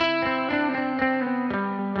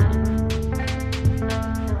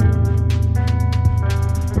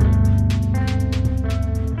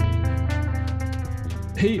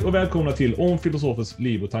Hej och välkomna till Om filosofers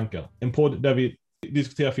liv och tankar. En podd där vi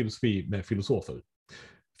diskuterar filosofi med filosofer.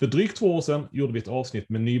 För drygt 2 år sedan gjorde vi ett avsnitt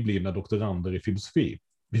med nyblivna doktorander i filosofi.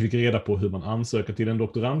 Vi fick reda på hur man ansöker till en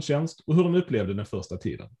doktorandtjänst och hur de upplevde den första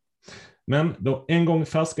tiden. Men de en gång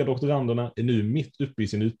färska doktoranderna är nu mitt uppe i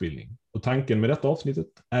sin utbildning. Och tanken med detta avsnittet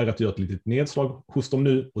är att göra ett litet nedslag hos dem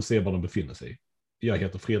nu och se var de befinner sig. Jag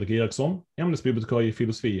heter Fredrik Eriksson, ämnesbibliotekarie i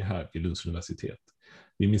filosofi här vid Lunds universitet.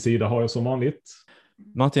 Vid min sida har jag som vanligt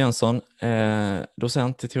Martin Jönsson,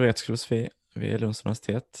 docent i teoretisk filosofi vid Lunds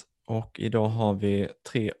universitet. Och idag har vi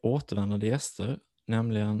 3 återvändande gäster,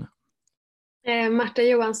 nämligen Marta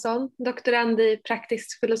Johansson, doktorand i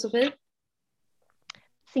praktisk filosofi.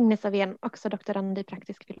 Signe Savén, också doktorand i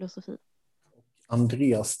praktisk filosofi.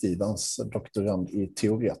 Andreas Stevens, doktorand i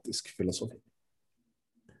teoretisk filosofi.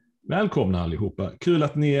 Välkomna allihopa. Kul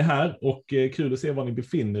att ni är här och kul att se var ni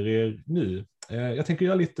befinner er nu. Jag tänker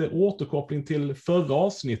göra lite återkoppling till förra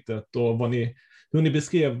avsnittet och hur ni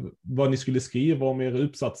beskrev vad ni skulle skriva om era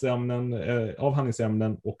uppsatsämnen,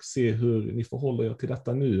 avhandlingsämnen och se hur ni förhåller er till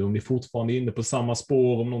detta nu. Om ni fortfarande är inne på samma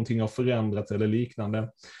spår, om någonting har förändrats eller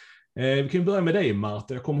liknande. Vi kan börja med dig,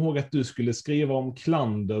 Marta. Jag kommer ihåg att du skulle skriva om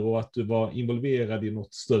klander och att du var involverad i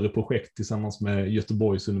något större projekt tillsammans med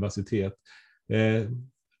Göteborgs universitet.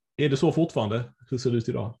 Är det så fortfarande? Hur ser det ut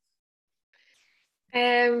idag?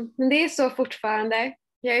 Men det är så fortfarande.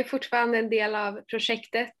 Jag är fortfarande en del av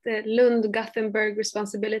projektet Lund-Gothenburg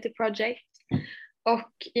Responsibility Project.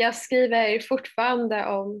 Och jag skriver fortfarande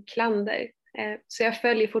om klander. Så jag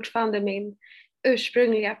följer fortfarande min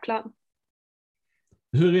ursprungliga plan.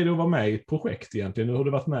 Hur är det att vara med i ett projekt egentligen? Nu har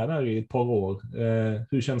du varit med där i ett par år.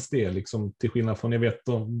 Hur känns det liksom, till skillnad från, jag vet,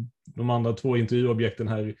 de andra 2 intervjuobjekten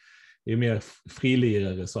här är mer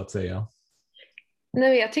frilirare så att säga?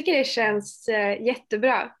 Nej, jag tycker det känns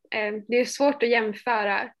jättebra. Det är svårt att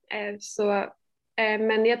jämföra,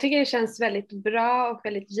 men jag tycker det känns väldigt bra och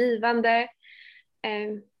väldigt givande.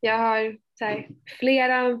 Jag har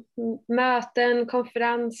flera möten,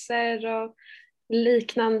 konferenser och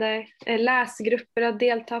liknande läsgrupper att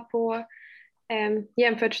delta på,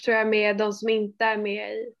 jämfört tror jag med de som inte är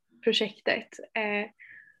med i projektet.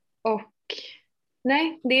 Och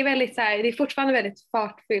nej, det är väldigt det är fortfarande väldigt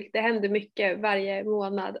fartfyllt. Det händer mycket varje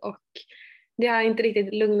månad och det har inte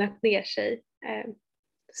riktigt lugnat ner sig.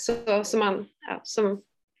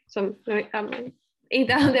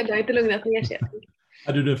 Inte hade jag inte lugnat ner sig.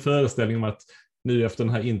 Hade du en föreställning om att nu efter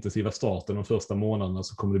den här intensiva starten de första månaderna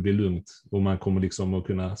så kommer det bli lugnt och man kommer liksom att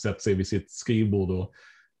kunna sätta sig vid sitt skrivbord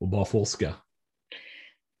och bara forska?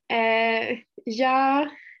 Ja,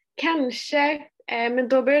 kanske. Men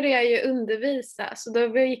då började jag ju undervisa, så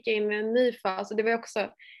då gick jag in i en ny fas och det var också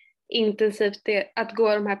intensivt att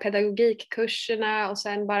gå de här pedagogikkurserna och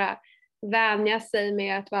sen bara vänja sig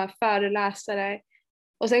med att vara föreläsare.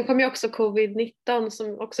 Och sen kom ju också covid-19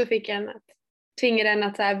 som också fick tvingade en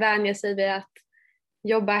att vänja sig vid att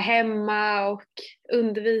jobba hemma och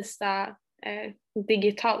undervisa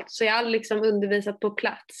digitalt. Så jag har liksom undervisat på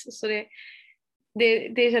plats. Så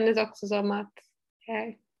det kändes också som att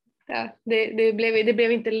det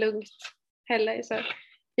blev inte lugnt heller. Så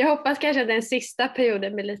jag hoppas kanske att den sista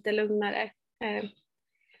perioden blir lite lugnare.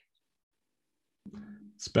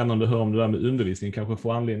 Spännande att höra om det där med undervisning. Kanske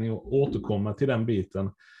får anledning att återkomma till den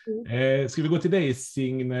biten. Ska vi gå till dig,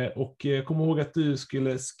 Signe, och kom ihåg att du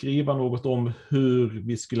skulle skriva något om hur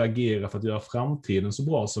vi skulle agera för att göra framtiden så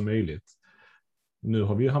bra som möjligt. Nu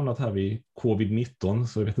har vi ju hamnat här vid covid-19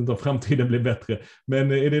 så jag vet inte om framtiden blir bättre.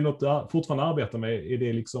 Men är det något du fortfarande arbetar med? Är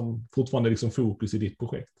det fortfarande fokus i ditt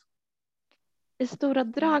projekt? I stora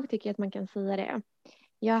drag tycker jag att man kan säga det.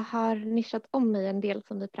 Jag har nischat om mig en del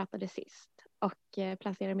som vi pratade sist och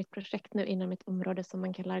placerar mitt projekt nu inom ett område som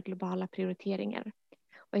man kallar globala prioriteringar.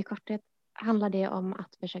 Och i korthet handlar det om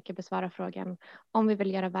att försöka besvara frågan om vi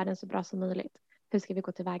vill göra världen så bra som möjligt. Hur ska vi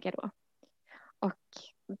gå tillväga då? Och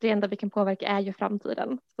det enda vi kan påverka är ju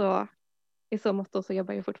framtiden. Så i så mått så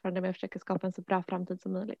jobbar jag fortfarande med att försöka skapa en så bra framtid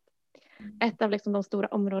som möjligt. Ett av de stora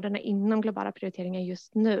områdena inom globala prioriteringar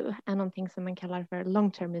just nu är någonting som man kallar för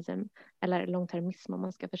long-termism eller långtermism om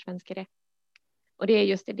man ska försvenska det. Och det är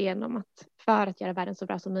just idén om att för att göra världen så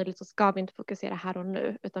bra som möjligt så ska vi inte fokusera här och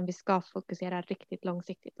nu utan vi ska fokusera riktigt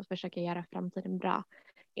långsiktigt och försöka göra framtiden bra.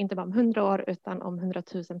 Inte bara om 100 år utan om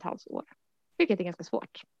 100-tusentals år. Vilket är ganska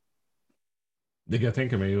svårt. Det kan jag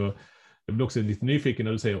tänka mig. Och jag blir också lite nyfiken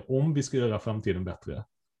när du säger om vi ska göra framtiden bättre.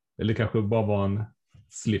 Eller kanske bara vara en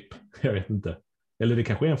slip. Jag vet inte. Eller det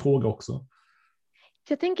kanske är en fråga också.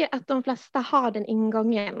 Jag tänker att de flesta har den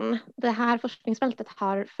ingången. Det här forskningsfältet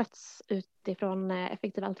har fötts utifrån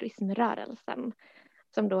effektiv altruismrörelsen.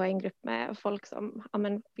 som då är en grupp med folk som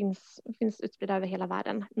finns utspridda över hela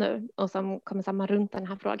världen nu och som kommer samman runt den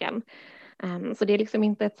här frågan. Så det är liksom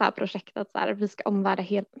inte ett så här projekt att så här, vi ska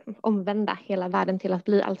omvända hela världen till att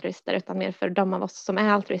bli altruister, utan mer för de av oss som är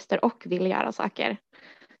altruister och vill göra saker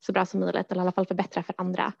så bra som möjligt, eller i alla fall förbättra för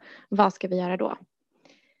andra. Vad ska vi göra då?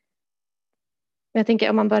 Jag tänker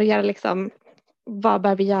om man börjar liksom, vad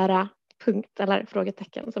bör vi göra? Punkt eller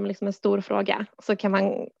frågetecken som liksom en stor fråga, så kan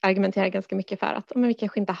man argumentera ganska mycket för att men vi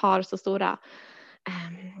kanske inte har så stora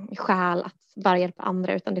skäl att bara hjälpa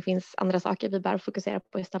andra, utan det finns andra saker vi bör fokusera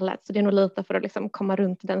på istället. Så det är nog lite för att liksom komma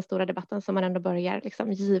runt den stora debatten som man ändå börjar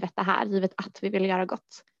liksom, givet det här, givet att vi vill göra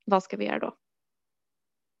gott. Vad ska vi göra då?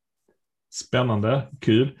 Spännande,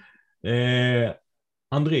 kul.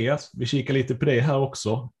 Andreas, vi kikar lite på dig här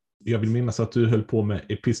också. Jag vill minnas att du höll på med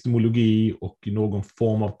epistemologi och någon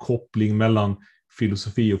form av koppling mellan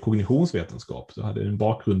filosofi och kognitionsvetenskap. Du hade en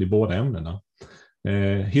bakgrund i båda ämnena.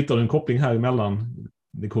 Hittar du en koppling här mellan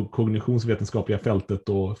det kognitionsvetenskapliga fältet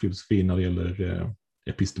och filosofi när det gäller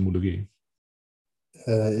epistemologi?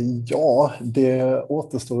 Ja, det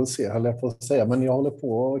återstår att se, höll jag på att säga. Men jag håller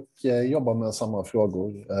på och jobbar med samma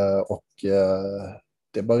frågor. Och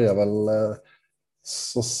det börjar väl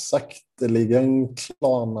så sakteligen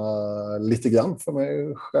klarna lite grann för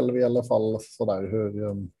mig själv i alla fall. Sådär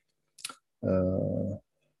hur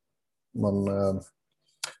man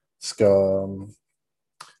ska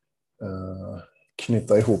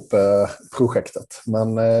knyta ihop projektet.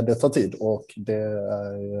 Men det tar tid och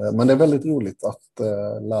men det är väldigt roligt att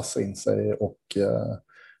läsa in sig och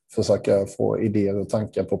försöka få idéer och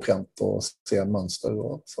tankar på pränt och se mönster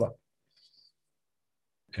och sådär.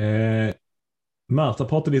 Marta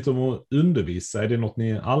pratade lite om att undervisa. Är det något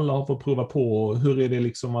ni alla har fått prova på? Hur är det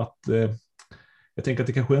liksom att... jag tänker att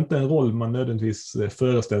det kanske inte är en roll man nödvändigtvis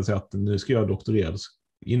föreställer sig att nu ska jag doktorera.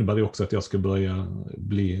 Det innebär det också att jag ska börja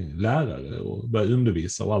bli lärare och börja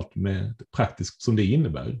undervisa och allt med praktiskt som det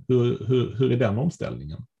innebär. Hur är den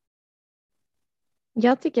omställningen?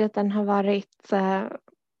 Jag tycker att den har varit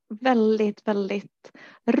väldigt, väldigt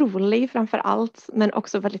rolig framför allt, men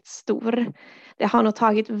också väldigt stor. Det har nog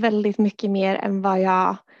tagit väldigt mycket mer än vad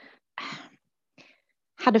jag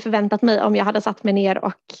hade förväntat mig om jag hade satt mig ner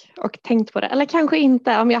och tänkt på det. Eller kanske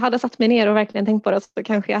inte, om jag hade satt mig ner och verkligen tänkt på det så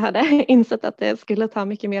kanske jag hade insett att det skulle ta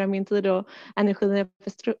mycket mer av min tid och energi än jag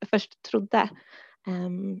först trodde.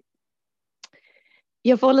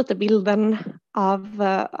 Jag får lite bilden av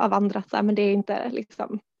andra, men det är inte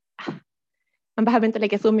liksom... Man behöver inte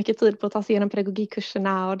lägga så mycket tid på att ta sig igenom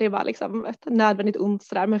pedagogikkurserna och det är bara liksom ett nödvändigt ont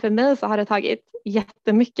sådär. Men för mig så har det tagit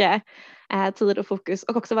jättemycket tid och fokus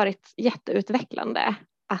och också varit jätteutvecklande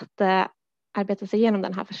att arbeta sig igenom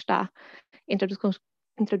den här första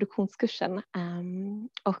introduktionskursen.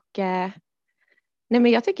 Nej,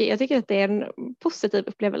 men jag tycker att det är en positiv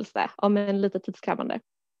upplevelse om en lite tidskrävande.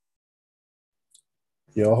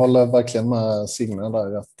 Jag håller verkligen med Signe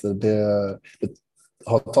där att det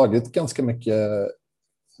har tagit ganska mycket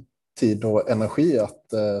tid och energi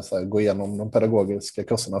att gå igenom de pedagogiska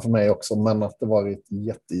kurserna för mig också, men att det varit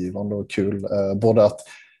jättegivande och kul. Både att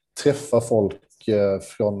träffa folk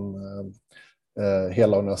från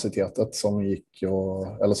hela universitetet som gick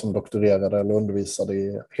eller som doktorerade eller undervisade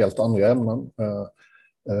i helt andra ämnen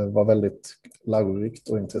var väldigt lärorikt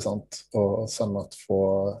och intressant. Och sen att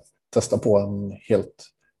få testa på en helt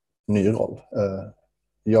ny roll.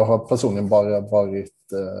 Jag har personligen bara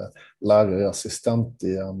varit lärarassistent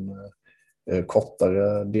i en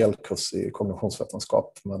kortare delkurs i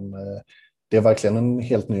kognitionsvetenskap, men det är verkligen en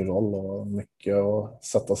helt ny roll och mycket att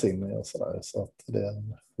sätta sig in i och sådär. Så att det är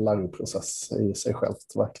en läroprocess i sig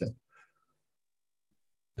självt, verkligen.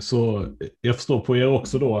 Så jag förstår på er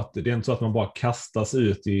också då att det är inte så att man bara kastas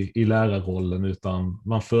ut i lärarrollen, utan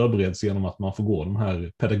man förbereds genom att man får gå de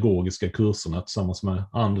här pedagogiska kurserna tillsammans med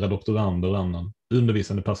andra doktorander och annan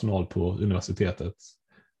undervisande personal på universitetet.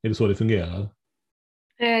 Är det så det fungerar?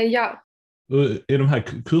 Ja. Är de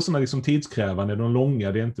här kurserna liksom tidskrävande? Är de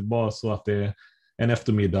långa? Det är inte bara så att det är en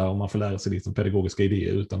eftermiddag och man får lära sig liksom pedagogiska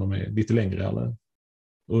idéer, utan de är lite längre, eller?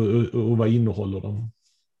 Och vad innehåller de?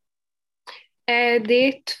 Det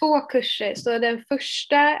är 2 kurser, så den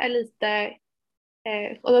första är lite,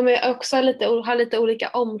 och de är också har lite olika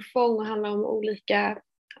omfång och handlar om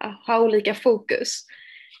har olika fokus.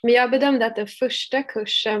 Men jag bedömde att den första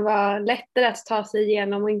kursen var lättare att ta sig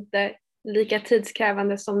igenom och inte lika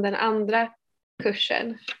tidskrävande som den andra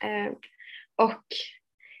kursen. Och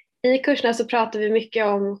i kurserna så pratar vi mycket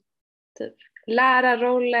om typ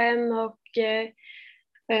lärarrollen och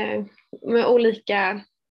med olika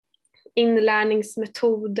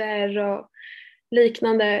inlärningsmetoder och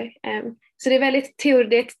liknande. Så det är väldigt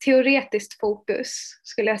det är ett teoretiskt fokus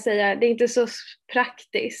skulle jag säga. Det är inte så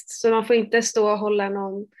praktiskt, så man får inte stå och hålla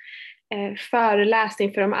någon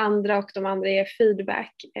föreläsning för de andra och de andra ger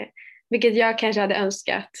feedback, vilket jag kanske hade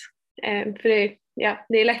önskat. För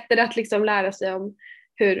det är lättare att liksom lära sig om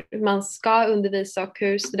hur man ska undervisa och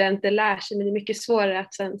hur studenter lär sig, men det är mycket svårare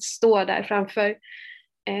att sen stå där framför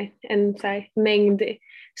en så här mängd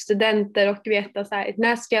studenter och veta så här,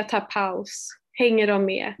 när ska jag ta paus, hänger de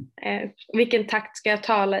med, vilken takt ska jag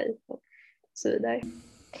tala i och så vidare.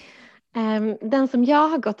 Den som jag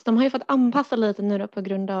har gått, de har ju fått anpassa lite nu då på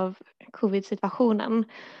grund av covid-situationen.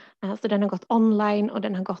 Så den har gått online och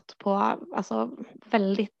den har gått på alltså,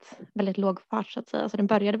 väldigt, väldigt låg fart så att säga. Så den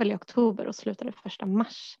började väl i oktober och slutade 1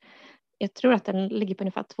 mars. Jag tror att den ligger på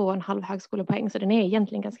ungefär 2,5 högskolepoäng, så den är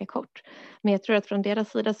egentligen ganska kort. Men jag tror att från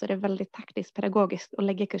deras sida så är det väldigt taktiskt pedagogiskt att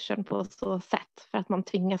lägga kursen på så sätt, för att man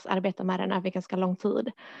tvingas arbeta med den över ganska lång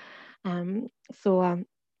tid. Så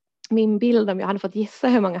min bild, om jag hade fått gissa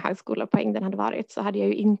hur många högskolepoäng den hade varit, så hade jag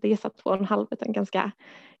ju inte gissat 2,5 utan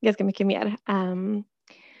ganska mycket mer.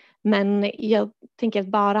 Men jag tänker att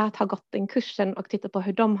bara att ha gått den kursen och titta på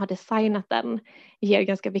hur de har designat den ger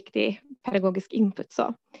ganska viktig pedagogisk input.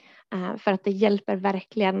 Så. För att det hjälper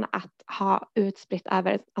verkligen att ha utspritt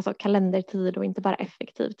över alltså kalendertid och inte bara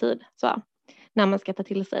effektiv tid. Så, när man ska ta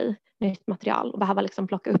till sig nytt material och behöva liksom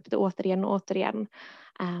plocka upp det återigen och återigen.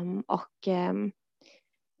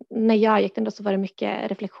 När jag gick den då så var det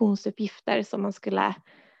mycket reflektionsuppgifter som man skulle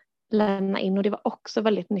lämna in, och det var också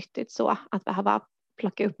väldigt nyttigt så att behöva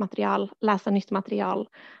plocka upp material, läsa nytt material,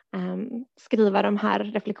 skriva de här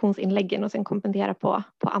reflektionsinläggen och sen kommentera på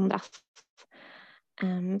andras.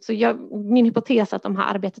 Så min hypotes är att de har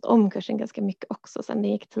arbetat om kursen ganska mycket också sen det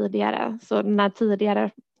gick tidigare. Så när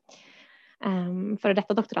tidigare före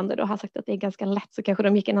detta doktorander då har sagt att det är ganska lätt, så kanske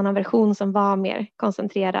de gick en annan version som var mer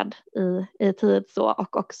koncentrerad i tid så,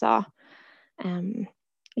 och också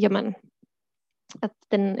att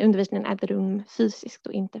den undervisningen ägde rum fysiskt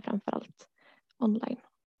och inte framförallt online.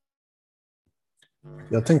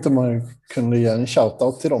 Jag tänkte man kunde ge en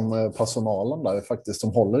shoutout till de personalen där faktiskt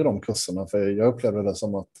som håller i de kurserna, för jag upplevde det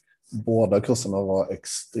som att båda kurserna var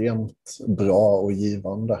extremt bra och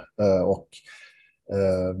givande, och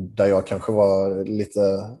där jag kanske var lite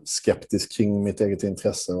skeptisk kring mitt eget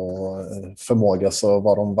intresse och förmåga, så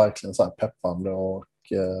var de verkligen så här peppande och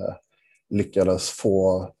lyckades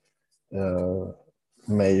få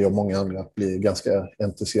mig och många andra att bli ganska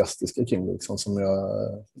entusiastiska kring det. Liksom, som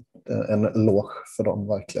en eloge för dem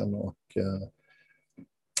verkligen. Och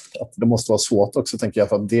att det måste vara svårt också, tänker jag,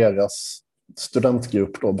 för att deras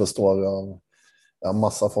studentgrupp då består av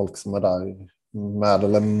massa folk som är där med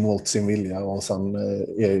eller mot sin vilja, och sen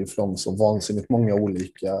är ju från så vansinnigt många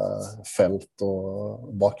olika fält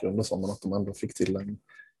och bakgrunder, så, men att de ändå fick till en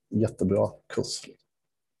jättebra kurs.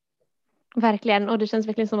 Verkligen, och det känns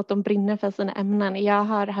verkligen som att de brinner för sina ämnen. Jag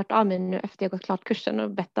har hört av mig nu efter jag gått klart kursen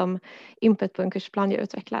och bett om input på en kursplan jag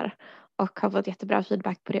utvecklar, och har fått jättebra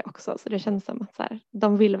feedback på det också. Så det känns som att så här,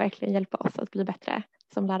 de vill verkligen hjälpa oss att bli bättre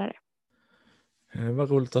som lärare.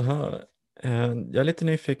 Vad roligt att höra. Jag är lite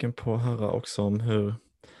nyfiken på att höra också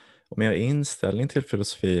om er inställning till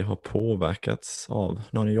filosofi har påverkats av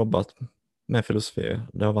när ni jobbat med filosofi.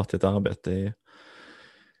 Det har varit ett arbete i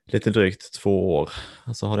lite drygt 2 år.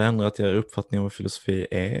 Alltså, har det ändrat er uppfattning om vad filosofi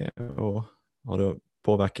är, och har det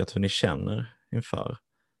påverkat hur ni känner inför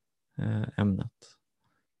ämnet?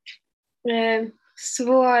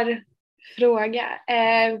 Svår fråga.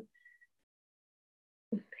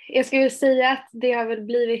 Jag skulle säga att det har väl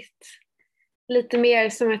blivit lite mer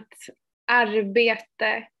som ett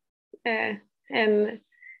arbete än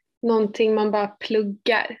någonting man bara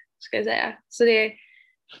pluggar, ska jag säga. Så det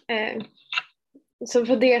så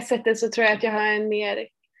på det sättet så tror jag att jag har en mer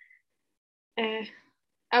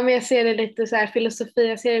men jag ser det lite så här, filosofi,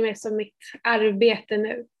 jag ser det mer som mitt arbete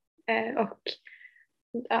nu, och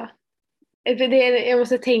jag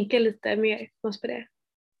måste tänka lite mer på det.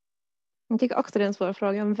 Jag tycker också det är en svår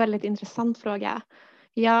fråga, en väldigt intressant fråga.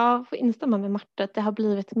 Jag får instämma med Marta att det har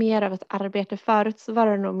blivit mer av ett arbete. Förut så var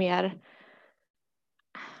det nog mer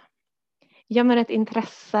ett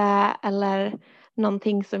intresse eller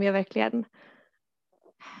någonting som jag verkligen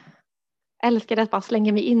älskade att bara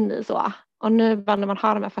slänga mig in i så. Och nu när man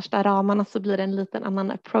har de här första ramarna så blir det en liten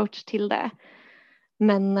annan approach till det.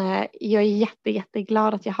 Men jag är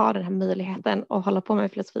jätteglad att jag har den här möjligheten att hålla på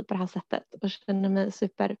med filosofi på det här sättet, och känner mig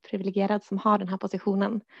superprivilegierad som har den här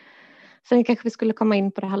positionen. Sen kanske vi skulle komma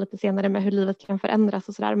in på det här lite senare med hur livet kan förändras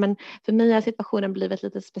och sådär. Men för mig har situationen blivit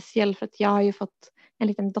lite speciell, för att jag har ju fått en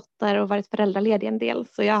liten dotter och varit föräldraledig en del.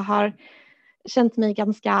 Så jag har känt mig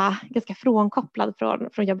ganska frånkopplad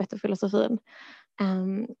från jobbet och filosofin.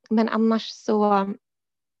 Men annars så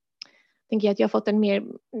tänker jag att jag har fått en mer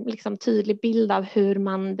liksom tydlig bild av hur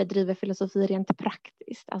man bedriver filosofi rent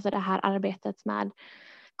praktiskt. Alltså det här arbetet med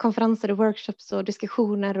konferenser och workshops och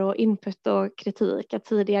diskussioner och input och kritik. Att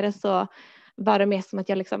tidigare så var det mer som att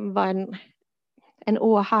jag liksom var en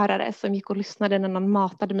åhörare som gick och lyssnade när någon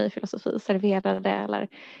matade mig i filosofi, serverade eller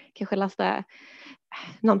kanske läste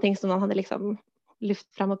någonting som någon hade liksom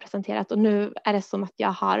lyft fram och presenterat. Och nu är det som att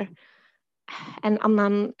jag har en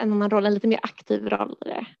annan roll, en lite mer aktiv roll i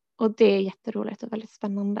det. Och det är jätteroligt och väldigt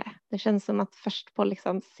spännande. Det känns som att först på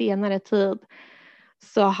liksom senare tid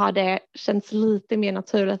så har det känts lite mer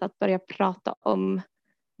naturligt att börja prata om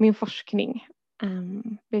min forskning.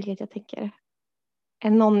 Vilket jag tänker är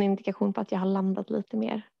någon indikation på att jag har landat lite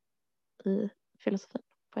mer i filosofin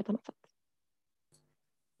på ett annat sätt.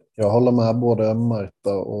 Jag håller med både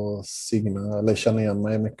Marta och Signe, eller känner igen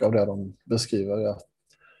mig mycket av det de beskriver.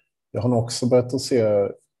 Jag har nog också börjat att se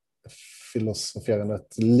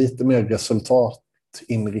filosoferandet lite mer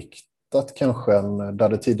resultatinriktat kanske än där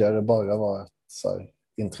det tidigare bara var ett så här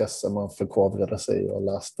intresse man förkovrade sig och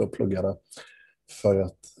läste och pluggade för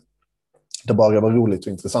att det bara var roligt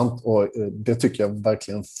och intressant, och det tycker jag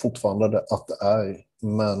verkligen fortfarande att det är,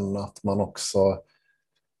 men att man också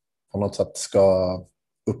på något sätt ska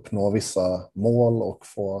uppnå vissa mål och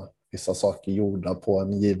få vissa saker gjorda på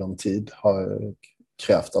en given tid har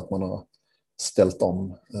krävt att man har ställt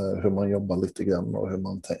om hur man jobbar lite grann och hur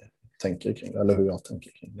man tänker kring det, eller hur jag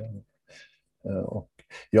tänker kring det. Och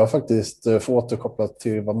jag har faktiskt fått återkoppla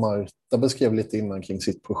till vad Marta beskrev lite innan kring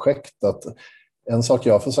sitt projekt, att en sak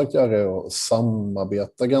jag har försökt göra är att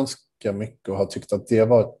samarbeta ganska mycket och har tyckt att det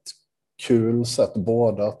var ett kul sätt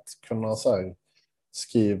både att kunna så här,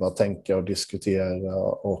 skriva, tänka och diskutera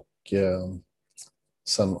och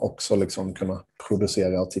sen också liksom kunna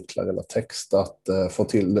producera artiklar eller text, att få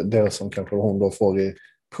till det som kanske hon då får i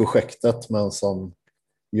projektet men som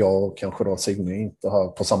jag och kanske då Signe inte har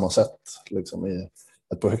på samma sätt liksom i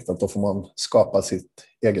ett projekt, att då får man skapa sitt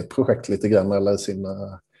eget projekt lite grann eller sin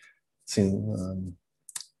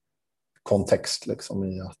kontext liksom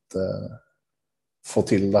i att få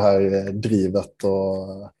till det här drivet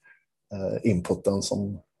och inputen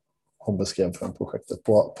som hon beskrev från projektet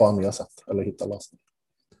på andra sätt eller hitta lösningar.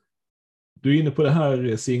 Du är inne på det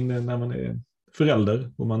här, Signe, när man är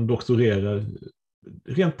förälder och man doktorerar.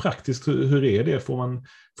 Rent praktiskt, hur är det? Får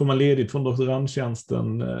man ledigt från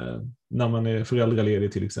doktorandtjänsten när man är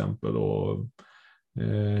föräldraledig till exempel? Och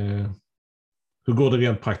hur går det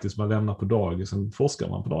rent praktiskt? Man lämnar på dagis, sen forskar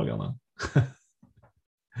man på dagarna.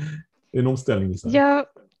 Det är en omställning. Ja,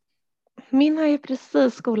 min har ju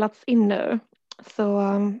precis skolats in nu. Så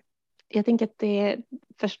jag tänker att det är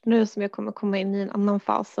först nu som jag kommer komma in i en annan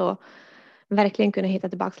fas och verkligen kunna hitta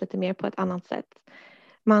tillbaka lite mer på ett annat sätt.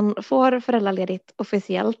 Man får föräldraledigt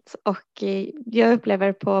officiellt och jag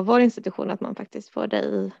upplever på vår institution att man faktiskt får det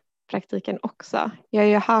i praktiken också. Jag har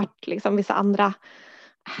ju hört liksom vissa andra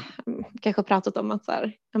kanske pratat om att så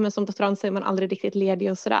här, men som doktorand så är man aldrig riktigt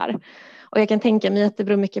ledig och sådär. Och jag kan tänka mig att det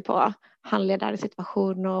beror mycket på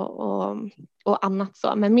handledarsituation och annat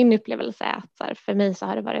så. Men min upplevelse är att så här, för mig så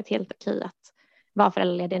har det varit helt okej att vara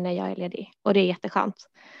föräldraledig när jag är ledig. Och det är jätteskönt.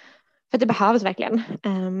 För det behövs verkligen.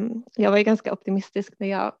 Jag var ju ganska optimistisk när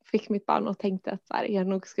jag fick mitt barn och tänkte att så här, jag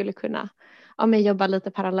nog skulle kunna jobba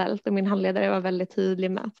lite parallellt. Och min handledare var väldigt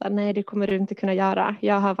tydlig med att så här, nej, det kommer du inte kunna göra.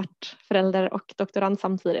 Jag har varit förälder och doktorand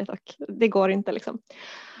samtidigt och det går inte liksom.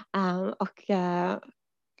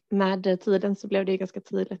 Med tiden så blev det ju ganska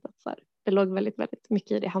tydligt att så här, det låg väldigt, väldigt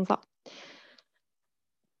mycket i det han sa.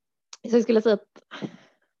 Så jag skulle säga att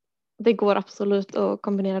det går absolut att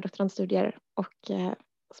kombinera doktorandstudier och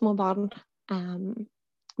små barn.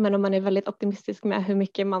 Men om man är väldigt optimistisk med hur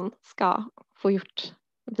mycket man ska få gjort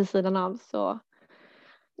vid sidan av så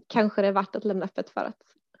kanske det är värt att lämna öppet för att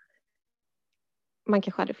man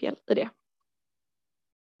kanske hade fel i det.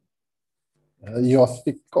 Jag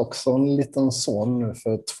fick också en liten son nu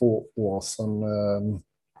för 2 år sedan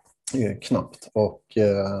knappt och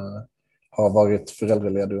har varit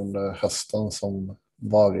föräldraledig under hösten som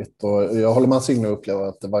varit, och jag håller med Signe och upplever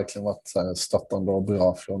att det verkligen varit så här stöttande och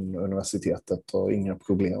bra från universitetet och inga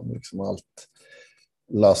problem, liksom allt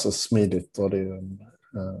löses smidigt och det är en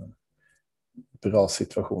bra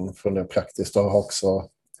situation från det praktiskt, och har också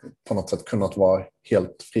på något sätt kunnat vara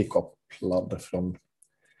helt frikopplad från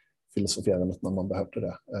filosoferandet när man behövde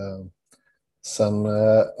det. Sen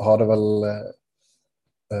har det väl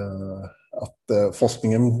att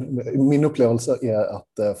forskningen, min upplevelse är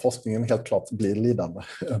att forskningen helt klart blir lidande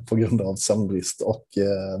på grund av sömnbrist och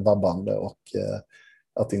vabbande och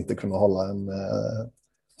att inte kunna hålla en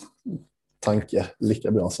tanke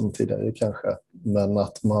lika bra som tidigare kanske. Men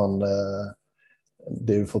att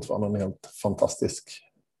det är ju fortfarande en helt fantastisk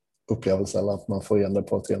upplevelse, eller att man får igen det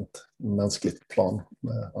på ett rent mänskligt plan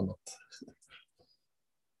med annat.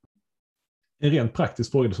 En rent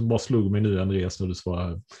praktisk fråga som bara slog mig nu, Andreas, när du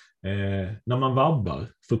svarar. När man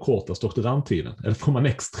vabbar, förkortas doktorandtiden? Eller får man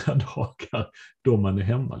extra dagar då man är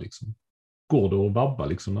hemma? Liksom? Går det att vabba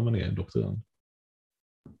liksom, när man är doktorand?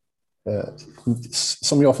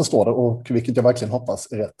 Som jag förstår det, och vilket jag verkligen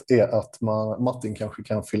hoppas är rätt, är att Martin kanske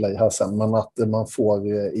kan fylla i här sen, men att man får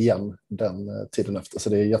igen den tiden efter. Så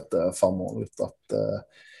det är jätteförmånligt att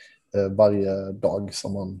varje dag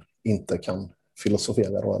som man inte kan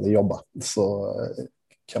filosofera då, eller jobba, så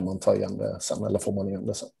kan man ta igen det sen, eller får man igen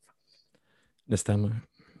det sen. Det stämmer.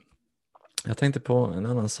 Jag tänkte på en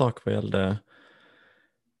annan sak vad gällde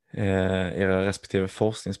era respektive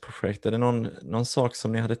forskningsprojekt. Är det någon sak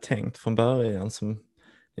som ni hade tänkt från början som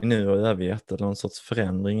ni nu har övergett, eller någon sorts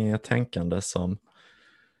förändring i ert tänkande som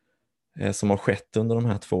har skett under de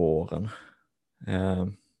här 2 åren?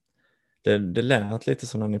 Det lät lite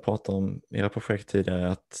som när ni pratade om era projekt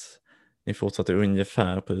tidigare att ni fortsatte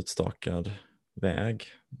ungefär på utstakad väg.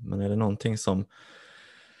 Men är det någonting som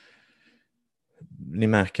ni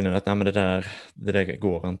märker nu att nej, men det där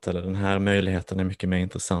går inte, eller den här möjligheten är mycket mer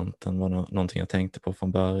intressant än vad någonting jag tänkte på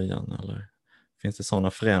från början? Eller finns det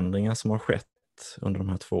sådana förändringar som har skett under de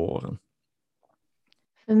här 2 åren?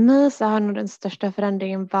 För mig så har nog den största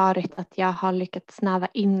förändringen varit att jag har lyckats snäva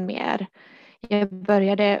in mer. Jag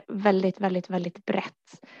började väldigt, väldigt, väldigt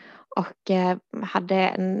brett och hade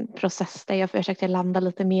en process där jag försökte landa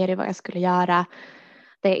lite mer i vad jag skulle göra.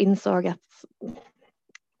 Där jag insåg att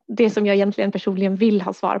det som jag egentligen personligen vill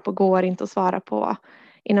ha svar på går inte att svara på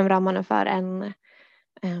inom ramarna för en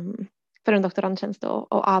doktorandtjänst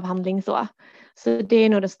och avhandling så. Så det är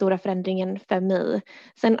nog den stora förändringen för mig.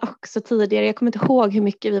 Sen också tidigare, jag kommer inte ihåg hur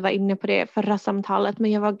mycket vi var inne på det förra samtalet,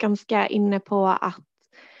 men jag var ganska inne på att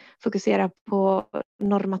fokusera på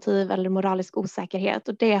normativ eller moralisk osäkerhet,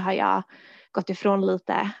 och det har jag gått ifrån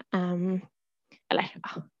lite.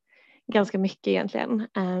 Ganska mycket egentligen.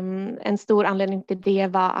 En stor anledning till det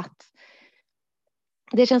var att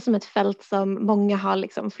det känns som ett fält som många har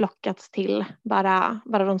liksom flockats till bara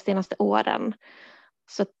de senaste åren.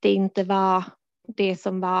 Så att det inte var det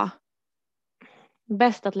som var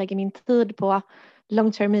bäst att lägga min tid på.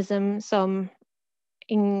 Long-termism som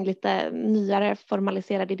en lite nyare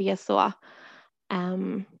formaliserad idé så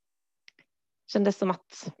kändes som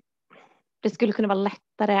att det skulle kunna vara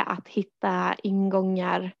lättare att hitta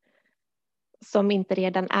ingångar som inte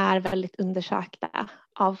redan är väldigt undersökta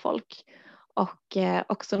av folk. Och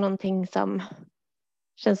också någonting som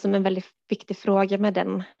känns som en väldigt viktig fråga med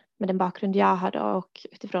den bakgrund jag har då, och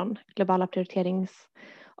utifrån globala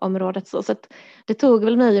prioriteringsområdet. Så att det tog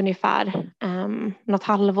väl mig ungefär något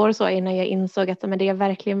halvår så innan jag insåg att det jag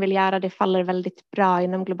verkligen vill göra, det faller väldigt bra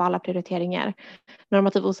inom globala prioriteringar.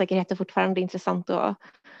 Normativ osäkerhet är fortfarande intressant och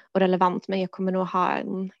relevant, men jag kommer nog ha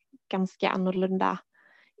en ganska annorlunda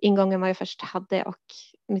ingång än vad jag först hade, och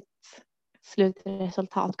mitt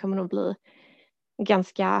slutresultat kommer nog bli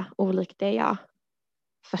ganska olikt det jag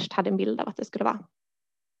först hade en bild av att det skulle vara.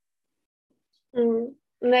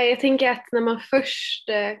 Nej, jag tänker att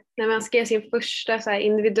när man skrev sin första så här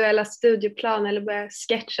individuella studieplan eller började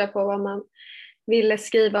sketcha på vad man ville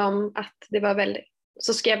skriva om, att det var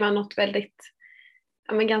så skrev man något väldigt,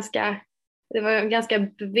 det var ganska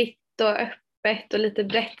vitt och öppet och lite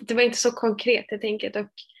brett. Det var inte så konkret helt enkelt, och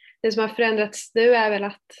det som har förändrats nu är väl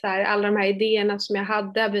att så här, alla de här idéerna som jag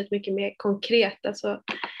hade har blivit mycket mer konkreta. Alltså,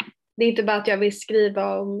 det är inte bara att jag vill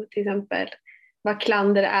skriva om till exempel vad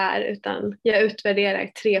klander är, utan jag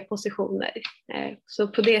utvärderar 3 positioner. Så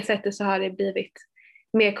på det sättet så har det blivit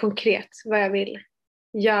mer konkret vad jag vill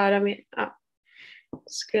göra med,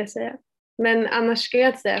 skulle jag säga. Men annars skulle jag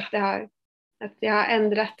inte säga att jag har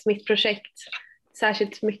ändrat mitt projekt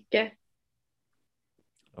särskilt mycket.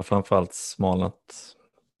 Och framförallt smalnat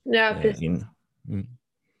in.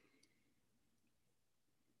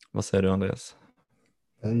 Vad säger du, Andreas?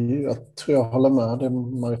 Jag tror jag håller med det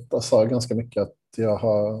Marta sa ganska mycket, att jag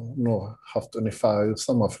har nog haft ungefär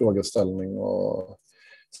samma frågeställning och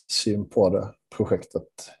syn på det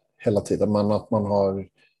projektet hela tiden, men att man har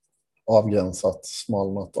avgränsat,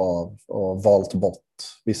 smalnat av och valt bort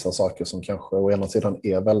vissa saker som kanske å ena sidan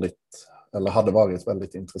är väldigt, eller hade varit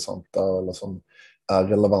väldigt intressanta eller som är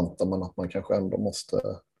relevanta, men att man kanske ändå måste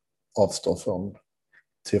avstå från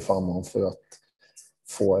till förmån för att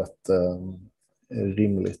få en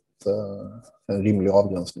rimlig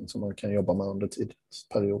avgränsning som man kan jobba med under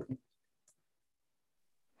tidsperioden.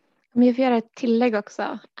 Men jag får göra ett tillägg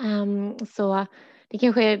också. Så det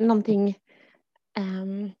kanske är någonting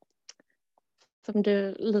som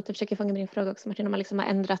du lite försöker fånga med din fråga också, Martin, om man liksom har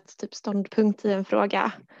ändrat typ ståndpunkt i en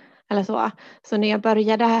fråga eller så. Så när jag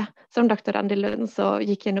började som doktorand i Lund så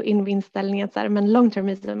gick jag nog in med inställningen så här, men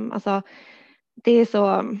long-termism, alltså det är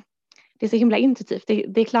så himla intuitivt.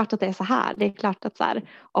 Det är klart att det är så här. Det är klart att så här,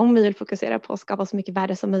 om vi vill fokusera på att skapa så mycket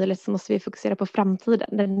värde som möjligt så måste vi fokusera på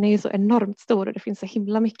framtiden. Den är ju så enormt stor och det finns så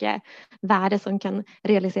himla mycket värde som kan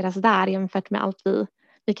realiseras där jämfört med allt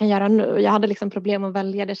vi kan göra nu. Jag hade liksom problem att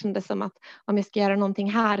välja. Det kändes som att om jag ska göra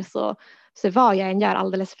någonting här så vad jag än gör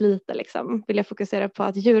alldeles för lite. Liksom. Vill jag fokusera på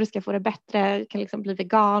att djur ska få det bättre, jag kan liksom bli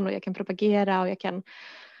vegan och jag kan propagera och jag kan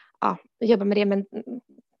jobba med det. Men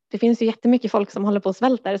det finns ju jättemycket folk som håller på och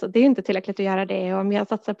svälter så det är inte tillräckligt att göra det. Och om jag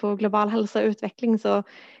satsar på global hälsa och utveckling så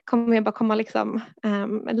kommer jag bara komma liksom,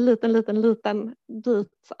 en liten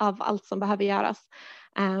bit av allt som behöver göras.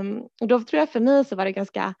 Och då tror jag för mig så var det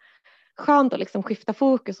ganska skönt att liksom skifta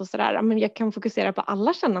fokus och sådär. Men jag kan fokusera på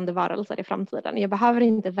alla kännande varelser i framtiden. Jag behöver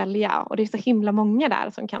inte välja och det är så himla många där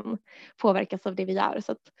som kan påverkas av det vi gör.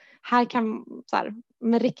 Så att här kan, så här,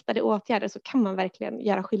 med riktade åtgärder så kan man verkligen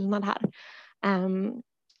göra skillnad här.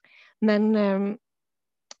 Men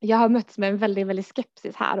jag har mötts med en väldigt, väldigt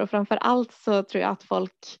skepsis här och framför allt så tror jag att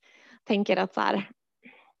folk tänker att så här,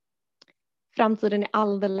 framtiden är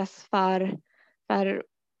alldeles för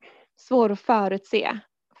svår att förutse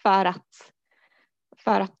för att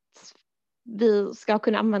vi ska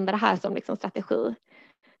kunna använda det här som liksom strategi.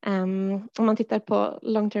 Om man tittar på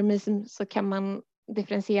long-termism så kan man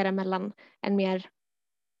differentiera mellan en mer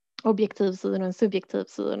objektiv syn och en subjektiv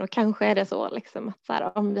syn och kanske är det så, liksom, att så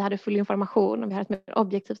här, om vi hade full information, om vi hade ett mer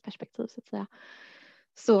objektivt perspektiv så att säga,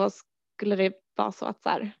 så skulle det vara så att så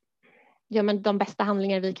här, ja, men de bästa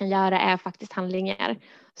handlingar vi kan göra är faktiskt handlingar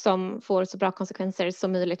som får så bra konsekvenser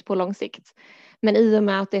som möjligt på lång sikt. Men i och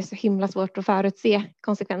med att det är så himla svårt att förutse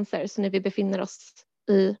konsekvenser så när vi befinner oss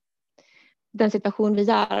i den situation vi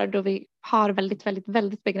gör då vi har väldigt, väldigt,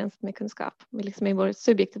 väldigt begränsat med kunskap, liksom i vår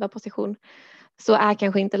subjektiva position, så är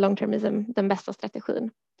kanske inte long-termism den bästa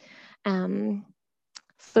strategin.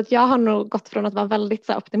 Så att jag har nog gått från att vara väldigt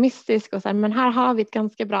så optimistisk och så här, men här har vi ett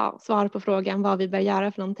ganska bra svar på frågan vad vi bör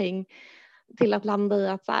göra för någonting, till att landa i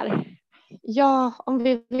att så här, ja, om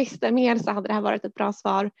vi visste mer så hade det här varit ett bra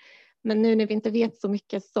svar. Men nu när vi inte vet så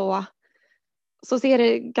mycket så ser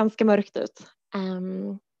det ganska mörkt ut.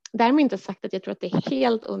 Därmed inte sagt att jag tror att det är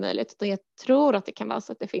helt omöjligt. Utan jag tror att det kan vara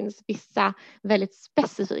så att det finns vissa väldigt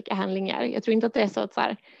specifika handlingar. Jag tror inte att det är så att så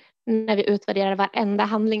här, när vi utvärderar varenda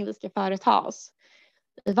handling vi ska företa oss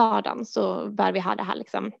i vardagen så bör vi ha det här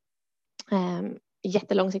liksom,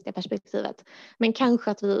 jättelångsiktiga perspektivet. Men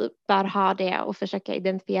kanske att vi bör ha det och försöka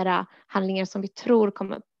identifiera handlingar som vi tror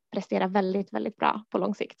kommer prestera väldigt, väldigt bra på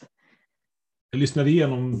lång sikt. Jag lyssnade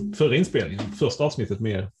igenom förra inspelningen, första avsnittet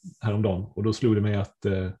med er häromdagen, och då slog det mig att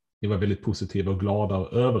ni var väldigt positiva och glada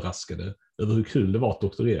och överraskade över hur kul det var att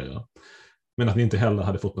doktorera. Men att ni inte heller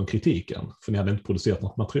hade fått någon kritik än, för ni hade inte producerat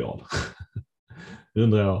något material. Nu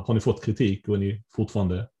undrar jag, har ni fått kritik och är ni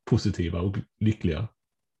fortfarande positiva och lyckliga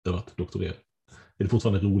över att doktorera? Är det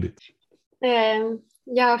fortfarande roligt?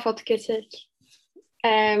 Jag har fått kritik.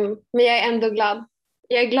 Men jag är ändå glad.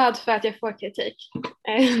 Jag är glad för att jag får kritik.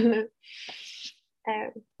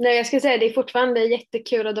 Nej, jag ska säga det är fortfarande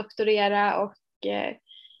jättekul att doktorera och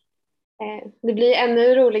det blir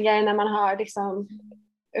ännu roligare när man har liksom,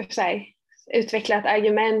 utvecklat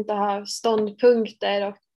argument och har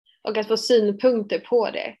ståndpunkter och att få synpunkter på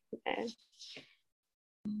det.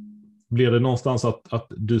 Blir det någonstans att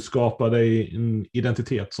du skapar dig en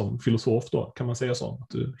identitet som filosof då, kan man säga så? Att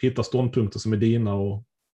du hittar ståndpunkter som är dina och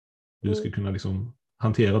du ska kunna liksom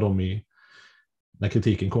hantera dem när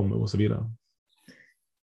kritiken kommer och så vidare?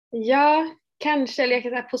 Ja, kanske. Eller jag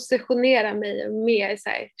kan positionera mig mer.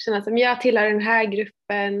 Känna som jag tillhör den här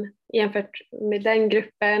gruppen jämfört med den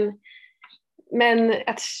gruppen. Men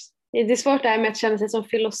det är svårt det här med att känna sig som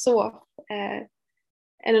filosof.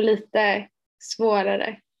 Är nog lite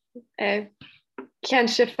svårare.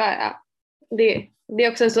 Kanske för det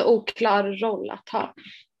är också en så oklar roll att ha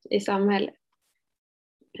i samhället.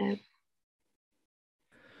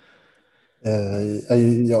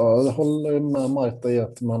 Jag håller med Marta i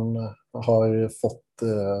att man har fått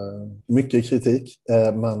mycket kritik,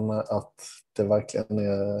 men att det verkligen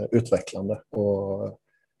är utvecklande och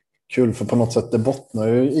kul, för på något sätt det bottnar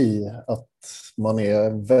ju i att man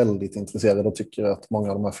är väldigt intresserad och tycker att många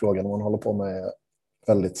av de här frågorna man håller på med är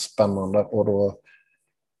väldigt spännande, och då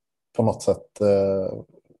på något sätt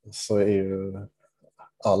så är ju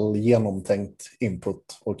all genomtänkt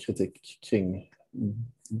input och kritik kring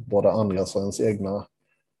både andras och ens egna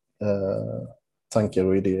tankar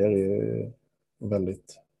och idéer är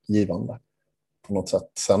väldigt givande på något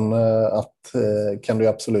sätt. Sen kan det ju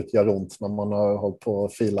absolut göra ont när man har hållit på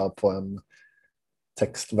och filat på en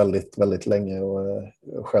text väldigt, väldigt länge och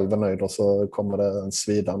själv är nöjd och så kommer det en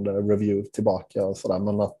svidande review tillbaka och sådär.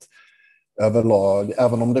 Men att överlag,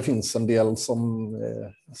 även om det finns en del som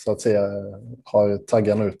så att säga har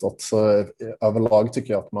taggarna utåt, så överlag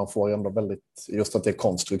tycker jag att man får ändå väldigt, just att det är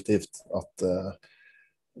konstruktivt, att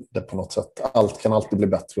det på något sätt, allt kan alltid bli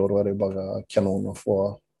bättre och då är det bara kanon att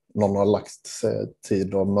få någon har lagt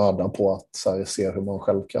tid och möda på att så här, se hur man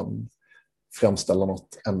själv kan framställa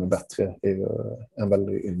något ännu bättre är ju en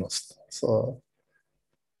väldigt ynnest. Så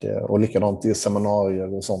och likadant i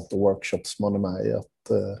seminarier och sånt och workshops man är med i, att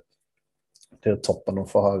det är toppen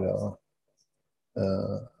att få höra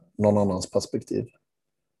någon annans perspektiv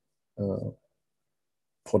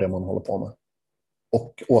på det man håller på med.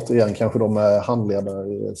 Och återigen kanske de med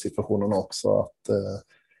handledarsituationen också, att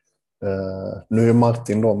nu är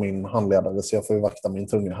Martin då min handledare så jag får ju vakta min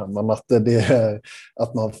tunga här, men att det är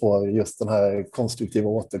att man får just den här konstruktiva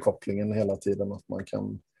återkopplingen hela tiden, att man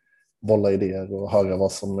kan bolla idéer och höra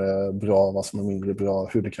vad som är bra, vad som är mindre bra,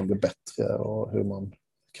 hur det kan bli bättre och hur man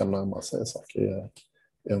kan närma sig saker är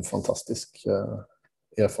en fantastisk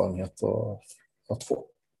erfarenhet att få.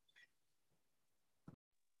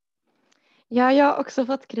 Ja, jag har också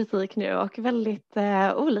fått kritik nu och väldigt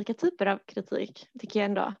olika typer av kritik tycker jag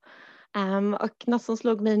ändå. Och något som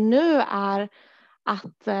slog mig nu är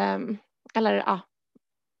att,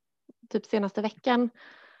 typ senaste veckan,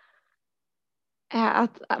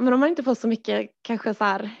 att men om man inte får så mycket kanske så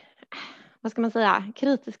här, vad ska man säga,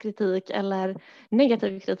 kritisk kritik eller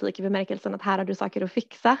negativ kritik i bemärkelsen att här har du saker att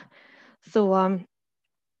fixa, så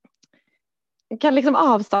kan liksom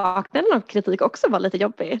avsaknaden av kritik också vara lite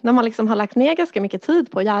jobbig. När man liksom har lagt ner ganska mycket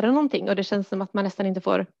tid på att göra någonting och det känns som att man nästan inte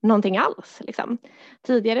får någonting alls. Liksom.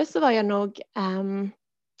 Tidigare så var jag nog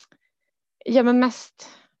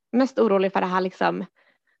mest orolig för det här liksom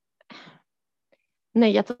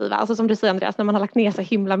negativa. Alltså som du säger Andreas, när man har lagt ner så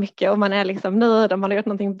himla mycket och man är liksom nöjd och man har gjort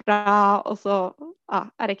någonting bra och så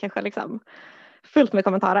är det kanske liksom fullt med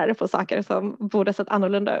kommentarer på saker som borde sett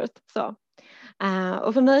annorlunda ut. Så.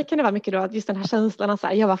 Och för mig kan det vara mycket då att just den här känslan att så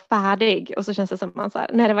här, jag var färdig och så känns det som man så här,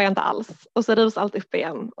 nej det var jag inte alls, och så rivs allt upp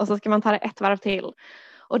igen och så ska man ta det ett varv till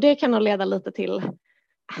och det kan nog leda lite till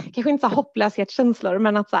kanske inte så hopplöshetskänslor,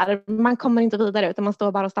 men att så här, man kommer inte vidare utan man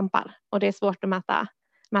står bara och stampar och det är svårt att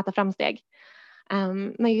mäta framsteg.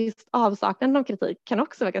 Men just avsaknaden av kritik kan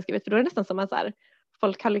också vara ganska viktigt, för då är det nästan som att så här,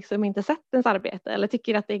 folk har liksom inte sett ens arbete eller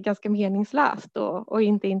tycker att det är ganska meningslöst och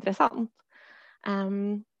inte intressant.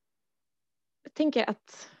 Jag tänker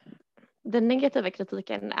att den negativa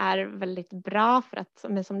kritiken är väldigt bra för att,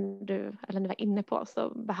 men som du var inne på, så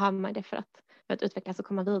behöver man det för att utvecklas och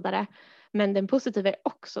komma vidare. Men den positiva är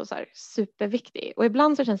också så här superviktig. Och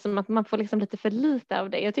ibland så känns det som att man får liksom lite för lite av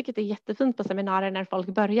det. Jag tycker att det är jättefint på seminarier när folk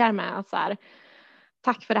börjar med att så här,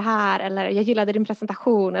 tack för det här, eller jag gillade din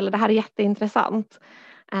presentation, eller det här är jätteintressant.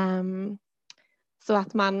 Så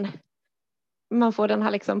att man får den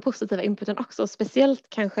här liksom positiva inputen också, speciellt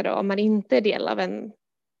kanske då om man inte är del av en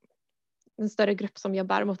större grupp som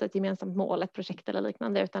jobbar mot ett gemensamt mål, ett projekt eller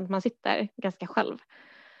liknande, utan man sitter ganska själv,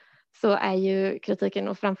 så är ju kritiken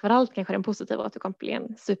och framförallt kanske den positiva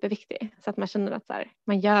återkopplingen superviktig, så att man känner att så här,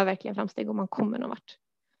 man gör verkligen framsteg och man kommer någon vart.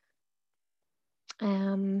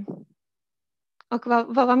 Och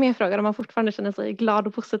vad var mer frågan, om man fortfarande känner sig glad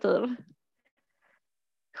och positiv?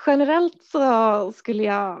 Generellt så skulle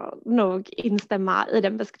jag nog instämma i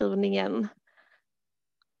den beskrivningen.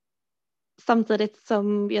 Samtidigt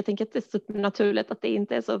som jag tänker att det är supernaturligt att det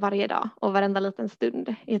inte är så varje dag och varenda liten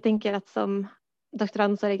stund. Jag tänker att som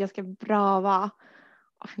doktorand så är det ganska bra att vara,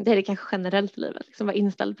 det är det kanske generellt i livet, liksom vara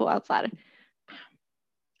inställd på att så här,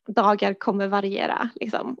 dagar kommer variera.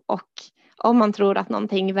 Liksom. Och om man tror att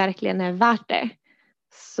någonting verkligen är värt det,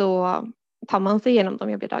 så tar man sig igenom de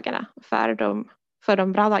jobbiga dagarna för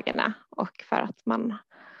de bra dagarna, och för att man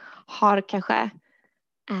har kanske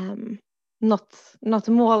något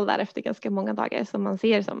mål där efter ganska många dagar som man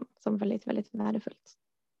ser som väldigt, väldigt värdefullt.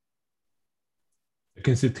 Jag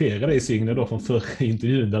kan citera dig Signe då från förra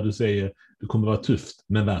intervjun där du säger det kommer vara tufft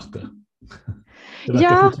men värt det. Det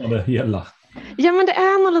verkar fortfarande gälla. Ja, men det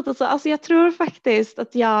är nog lite så. Alltså jag tror faktiskt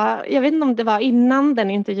att jag vet inte om det var innan den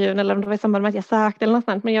intervjun eller om det var i samband med att jag sökte eller något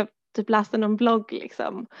sånt, men jag typ läste någon blogg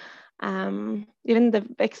liksom. Jag vet inte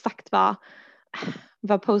exakt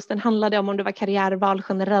vad posten handlade om det var karriärval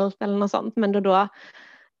generellt eller något sånt, men då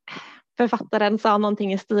författaren sa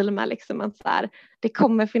någonting i stil med liksom att så här, det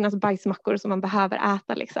kommer finnas bajsmackor som man behöver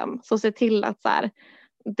äta liksom, så se till att så här,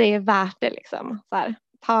 det är värt det liksom, så här,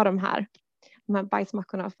 ta de här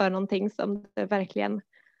bajsmackorna för någonting som det verkligen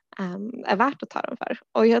är värt att ta dem för.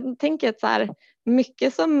 Och jag tänker att så här,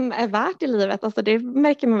 mycket som är värt i livet, alltså det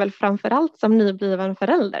märker man väl framförallt som nybliven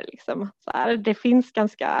förälder. Liksom. Så här, det finns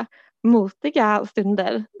ganska motiga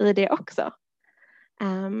stunder i det också.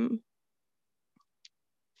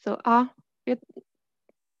 Så ja, jag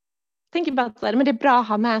tänker bara att så här, men det är bra att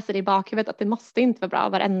ha med sig det i bakhuvudet att det måste inte vara bra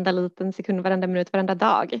varenda liten sekund, varenda minut, varenda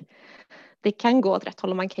dag. Det kan gå åt rätt håll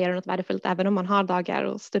och man kan göra något värdefullt även om man har dagar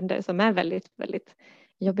och stunder som är väldigt, väldigt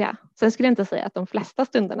jobbiga. Sen skulle jag inte säga att de flesta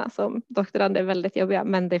stunderna som doktorand är väldigt jobbiga,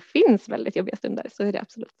 men det finns väldigt jobbiga stunder, så är det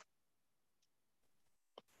absolut.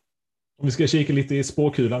 Om vi ska kika lite i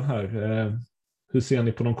spåkulan här, hur ser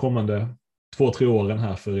ni på de kommande 2-3 åren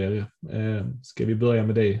här för er? Ska vi börja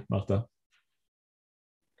med dig, Marta?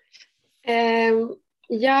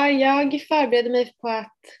 Ja, jag förbereder mig på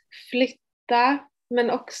att flytta, men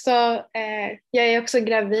också, jag är också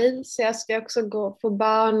gravid så jag ska också få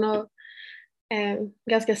barn och,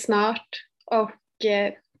 ganska snart och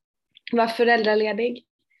vara föräldraledig.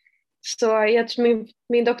 Så jag tror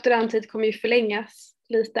min doktorandtid kommer ju förlängas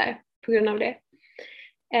lite på grund av det.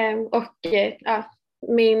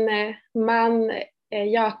 Min man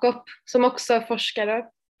Jakob, som också forskar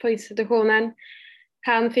på institutionen,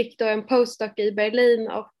 han fick då en postdoc i Berlin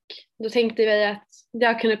och då tänkte vi att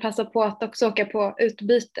jag kunde passa på att också åka på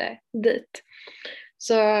utbyte dit.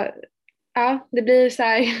 Så ja, det blir så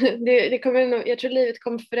här, det kommer nog, jag tror livet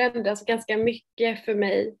kommer förändras ganska mycket för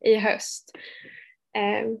mig i höst.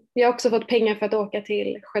 Jag har också fått pengar för att åka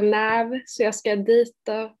till Genève så jag ska dit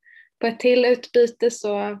och på ett till utbyte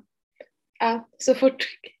så fort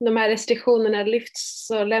de här restriktionerna lyfts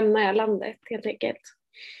så lämnar jag landet helt enkelt.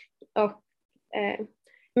 Och,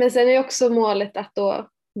 men sen är också målet att då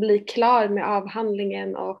bli klar med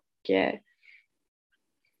avhandlingen och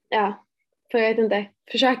för jag vet inte,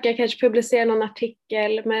 försöka kanske publicera någon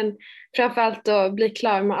artikel men framförallt då bli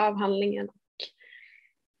klar med avhandlingen och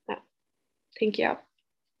tänker jag.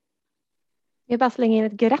 Jag bara slänger in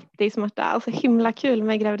ett grattis, Marta, alltså himla kul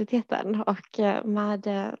med graviditeten och med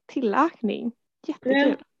tillökning,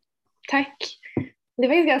 jättekul. Ja, tack. Det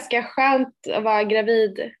var ganska skönt att vara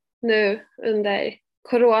gravid nu under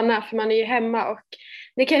corona för man är ju hemma och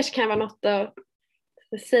det kanske kan vara något att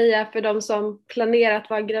säga för de som planerar att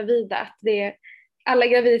vara gravida att alla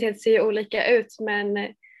graviditeter ser ju olika ut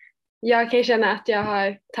men jag kan känna att jag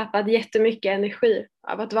har tappat jättemycket energi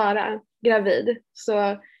av att vara gravid så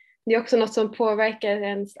det är också något som påverkar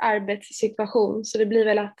ens arbetssituation så det blir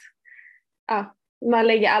väl att man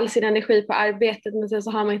lägger all sin energi på arbetet men sen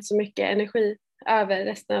så har man inte så mycket energi över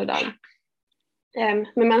resten av dagen.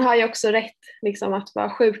 Men man har ju också rätt liksom, att vara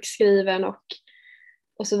sjukskriven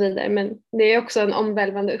och så vidare. Men det är också en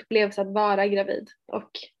omvälvande upplevelse att vara gravid.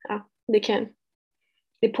 Och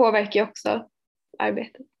det påverkar ju också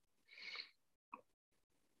arbetet.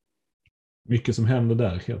 Mycket som händer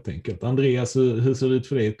där helt enkelt. Andreas, hur ser det ut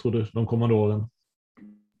för dig tror du de kommande åren?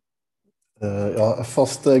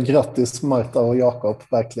 Först grattis Marta och Jakob.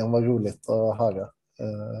 Verkligen var roligt att höra.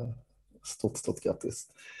 Stort grattis.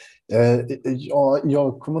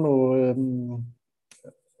 Jag kommer nog...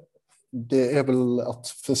 Det är väl att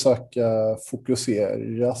försöka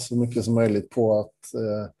fokusera så mycket som möjligt på att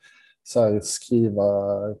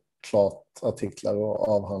skriva klart artiklar och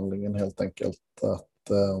avhandlingen helt enkelt.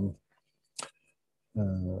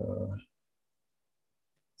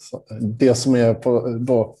 Det som är på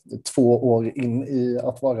då 2 år in i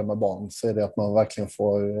att vara med barn så är det att man verkligen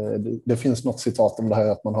får, det finns något citat om det här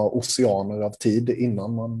att man har oceaner av tid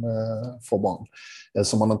innan man får barn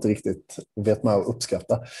som man inte riktigt vet med att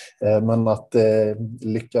uppskatta, men att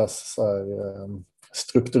lyckas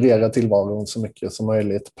strukturera tillvaron så mycket som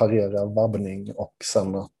möjligt, parera vabbning och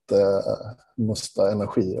sen att musta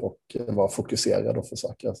energi och vara fokuserad och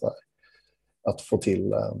försöka att få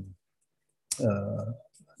till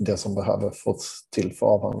det som behöver fås till för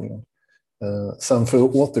avhandlingen. Sen för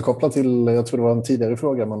att återkoppla till, jag tror det var en tidigare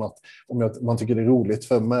fråga, men att om man tycker det är roligt,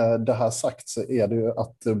 för med det här sagt så är det ju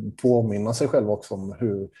att påminna sig själv också om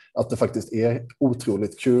att det faktiskt är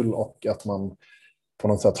otroligt kul och att man på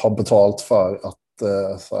något sätt har betalt för att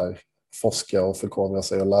forska och förkovra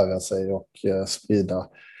sig och lära sig och sprida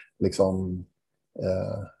liksom,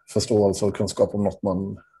 förståelse och kunskap om något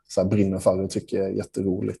man brinner för och tycker är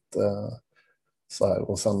jätteroligt.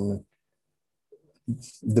 Och sen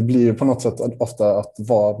det blir ju på något sätt ofta att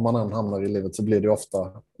var man än hamnar i livet så blir det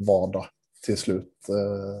ofta vardag till slut.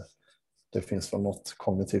 Det finns väl något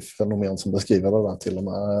kognitivt fenomen som beskriver det där till och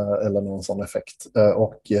med, eller någon sån effekt.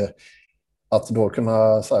 Och att då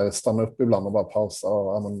kunna stanna upp ibland och bara pausa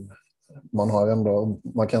och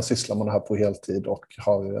man kan syssla med det här på heltid och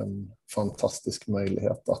har en fantastisk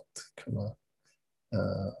möjlighet att kunna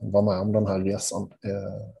vara med om den här resan.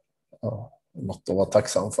 Något att vara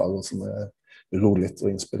tacksam för och som är roligt och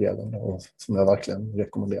inspirerande och som jag verkligen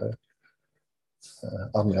rekommenderar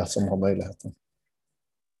andra som har möjligheten.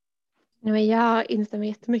 Jag instämmer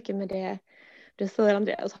jättemycket med det du säger,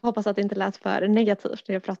 Andreas. Hoppas att det inte lät för negativt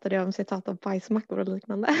när jag pratade om citat av bajsmackor och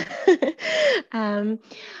liknande.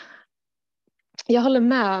 Jag håller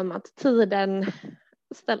med om att tiden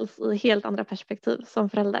ställs i helt andra perspektiv som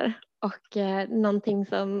förälder. Och någonting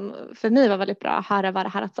som för mig var väldigt bra att höra var det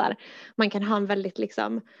här att så här, man kan ha en väldigt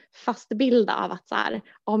liksom fast bild av att så här,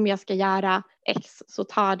 om jag ska göra X så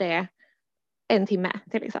tar det 1 timme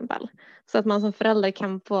till exempel. Så att man som förälder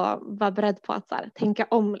kan få vara beredd på att så här, tänka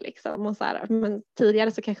om liksom. Och så här, men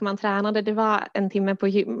tidigare så kanske man tränade, det var 1 timme på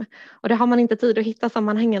gym. Och det har man inte tid att hitta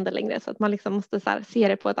sammanhängande längre. Så att man liksom måste så här, se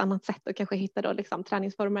det på ett annat sätt och kanske hitta då liksom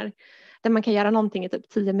träningsformer där man kan göra någonting i typ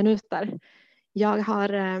 10 minuter. Jag har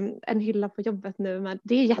en hylla på jobbet nu, men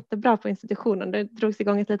det är jättebra på institutionen. Det drogs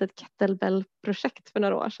igång ett litet kettlebell-projekt för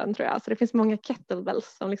några år sedan tror jag. Så det finns många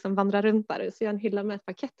kettlebells som liksom vandrar runt där. Så jag har en hylla med ett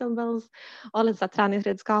par kettlebells och lite så här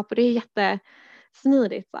träningsredskap. Och det är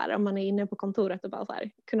jättesmidigt så här, om man är inne på kontoret och bara så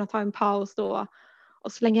här, kunna ta en paus då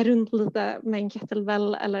och slänga runt lite med en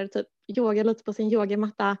kettlebell eller typ yoga lite på sin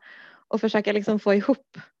yogamatta och försöka liksom få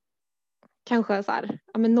ihop kanske så här,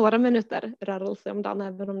 några minuter rörelse om dagen,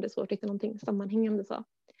 även om det är svårt att hitta någonting sammanhängande så.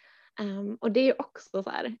 Och det är ju också så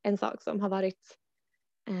här, en sak som har varit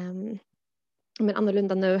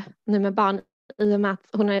annorlunda nu med barn. I och med att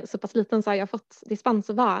hon är så pass liten så har jag fått dispens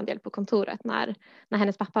att vara en del på kontoret när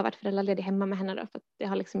hennes pappa har varit föräldraledig hemma med henne då, för att det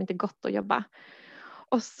har liksom inte gått att jobba.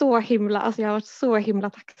 Och jag har varit så himla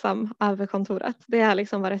tacksam över kontoret. Det har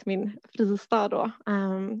liksom varit min fristad då.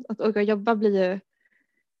 Att åka och jobba blir ju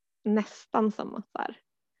nästan som att så här,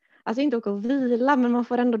 alltså inte åka och vila, men man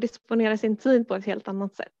får ändå disponera sin tid på ett helt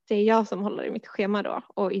annat sätt. Det är jag som håller i mitt schema då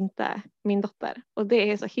och inte min dotter. Och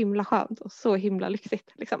det är så himla skönt och så himla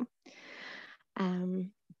lyxigt liksom.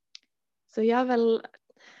 Så jag har väl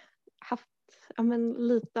haft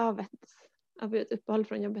lite av ett uppehåll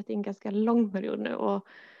från jobbet i en ganska lång period nu och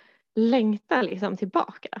längtar liksom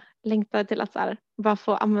tillbaka. Längtar till att så här, bara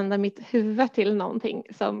få använda mitt huvud till någonting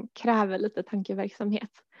som kräver lite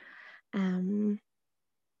tankeverksamhet.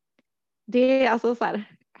 Det är alltså så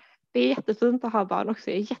här, det är jättefint att ha barn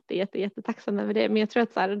också. Jag är jättetacksam över det. Men jag tror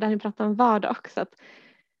att så här, där ni pratar om vardag också, att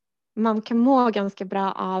man kan må ganska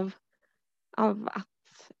bra av att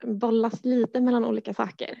bollas lite mellan olika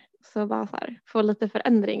saker. Så bara så här, få lite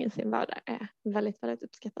förändring i sin vardag är väldigt, väldigt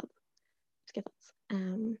uppskattat.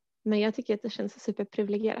 Men jag tycker att det känns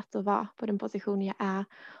superprivilegierat att vara på den position jag är.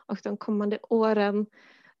 Och de kommande åren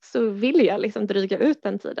så vill jag liksom dryga ut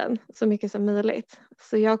den tiden så mycket som möjligt.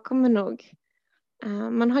 Så jag kommer nog,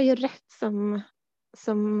 man har ju rätt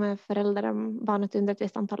som förälder om barnet under ett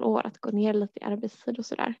visst antal år att gå ner lite i arbetstid och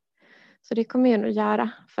sådär. Så det kommer jag nog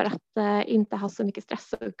göra för att inte ha så mycket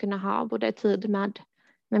stress och kunna ha både tid med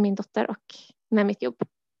min dotter och med mitt jobb.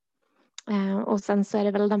 Och sen så är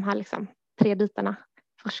det väl de här liksom 3 bitarna: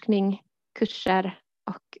 forskning, kurser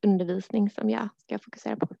och undervisning som jag ska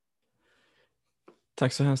fokusera på.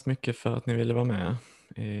 Tack så hemskt mycket för att ni ville vara med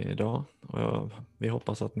idag. Och vi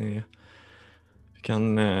hoppas att ni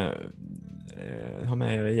kan ha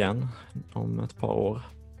med er igen om ett par år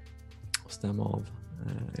och stämma av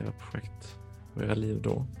era projekt och era liv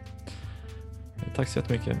då. Tack så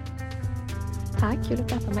jättemycket. Tack, kul att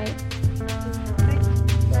prata med er.